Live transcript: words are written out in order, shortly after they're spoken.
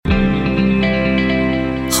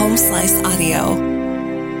Home Slice Audio.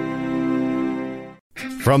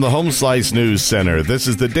 From the Home Slice News Center, this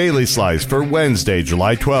is the Daily Slice for Wednesday,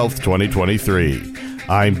 July 12th, 2023.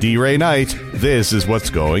 I'm D. Ray Knight. This is what's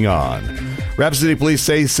going on. Rapid City Police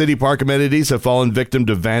say city park amenities have fallen victim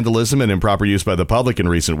to vandalism and improper use by the public in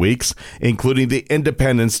recent weeks, including the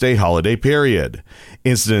Independence Day holiday period.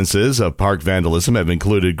 Incidences of park vandalism have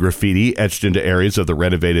included graffiti etched into areas of the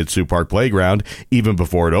renovated Sioux Park Playground even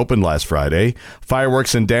before it opened last Friday,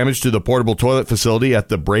 fireworks and damage to the portable toilet facility at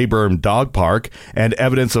the Brayburn Dog Park, and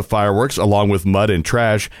evidence of fireworks along with mud and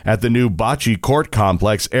trash at the new Bocce Court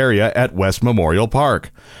Complex area at West Memorial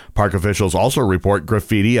Park. Park officials also report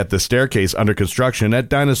graffiti at the staircase under construction at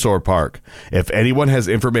Dinosaur Park. If anyone has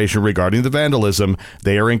information regarding the vandalism,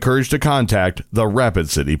 they are encouraged to contact the Rapid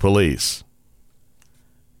City Police.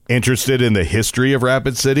 Interested in the history of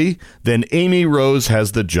Rapid City? Then Amy Rose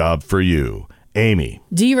has the job for you. Amy.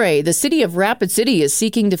 D-Ray, the city of Rapid City is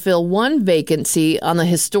seeking to fill one vacancy on the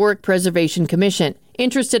Historic Preservation Commission.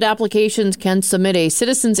 Interested applications can submit a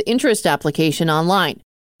citizen's interest application online.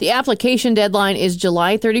 The application deadline is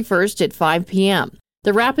July 31st at 5 p.m.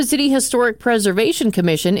 The Rapid City Historic Preservation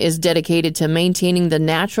Commission is dedicated to maintaining the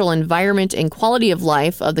natural environment and quality of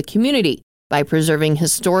life of the community by preserving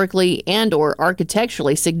historically and/or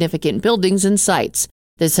architecturally significant buildings and sites.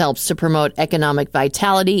 This helps to promote economic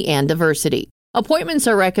vitality and diversity. Appointments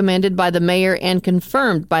are recommended by the mayor and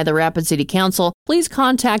confirmed by the Rapid City Council. Please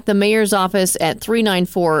contact the mayor's office at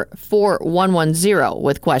 394-4110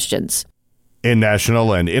 with questions. In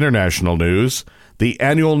national and international news, the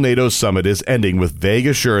annual NATO summit is ending with vague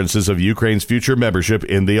assurances of Ukraine's future membership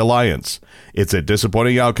in the alliance. It's a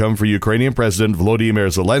disappointing outcome for Ukrainian President Volodymyr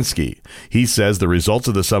Zelensky. He says the results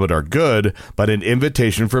of the summit are good, but an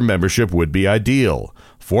invitation for membership would be ideal.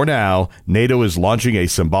 For now, NATO is launching a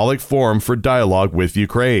symbolic forum for dialogue with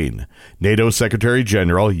Ukraine. NATO Secretary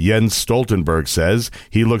General Jens Stoltenberg says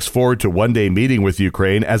he looks forward to one-day meeting with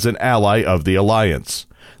Ukraine as an ally of the alliance.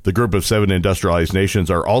 The group of 7 industrialized nations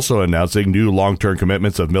are also announcing new long-term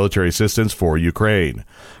commitments of military assistance for Ukraine.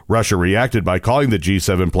 Russia reacted by calling the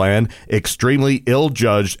G7 plan extremely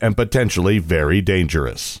ill-judged and potentially very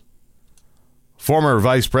dangerous. Former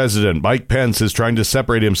Vice President Mike Pence is trying to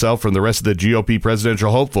separate himself from the rest of the GOP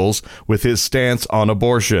presidential hopefuls with his stance on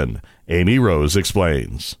abortion. Amy Rose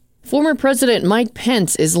explains. Former President Mike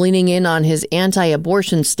Pence is leaning in on his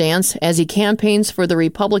anti-abortion stance as he campaigns for the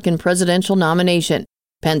Republican presidential nomination.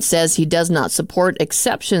 Pence says he does not support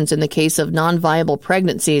exceptions in the case of non-viable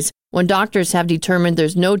pregnancies when doctors have determined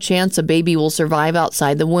there's no chance a baby will survive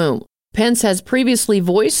outside the womb. Pence has previously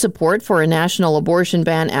voiced support for a national abortion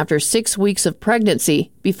ban after 6 weeks of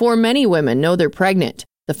pregnancy before many women know they're pregnant.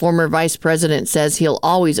 The former vice president says he'll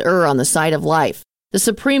always err on the side of life. The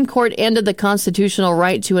Supreme Court ended the constitutional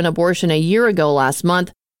right to an abortion a year ago last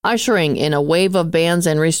month, ushering in a wave of bans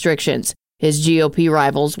and restrictions. His GOP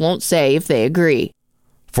rivals won't say if they agree.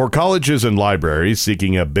 For colleges and libraries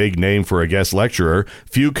seeking a big name for a guest lecturer,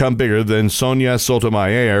 few come bigger than Sonia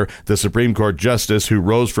Sotomayor, the Supreme Court justice who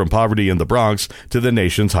rose from poverty in the Bronx to the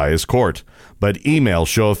nation's highest court. But emails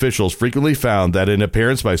show officials frequently found that an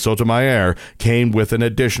appearance by Sotomayor came with an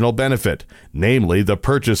additional benefit, namely the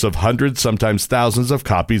purchase of hundreds, sometimes thousands of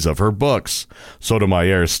copies of her books.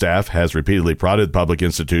 Sotomayor's staff has repeatedly prodded public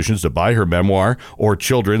institutions to buy her memoir or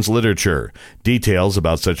children's literature. Details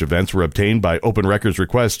about such events were obtained by open records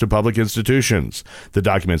requests to public institutions. The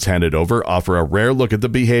documents handed over offer a rare look at the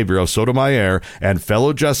behavior of Sotomayor and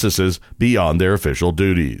fellow justices beyond their official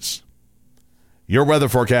duties. Your weather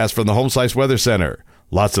forecast from the Home Slice Weather Center.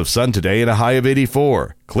 Lots of sun today and a high of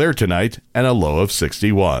 84. Clear tonight and a low of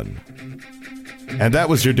 61. And that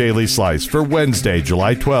was your Daily Slice for Wednesday,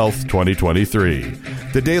 July 12th, 2023.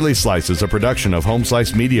 The Daily Slice is a production of Home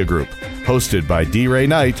Slice Media Group, hosted by D. Ray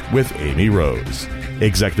Knight with Amy Rose.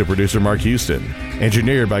 Executive producer Mark Houston.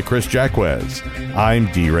 Engineered by Chris Jacquez.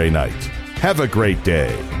 I'm D. Ray Knight. Have a great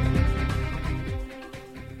day.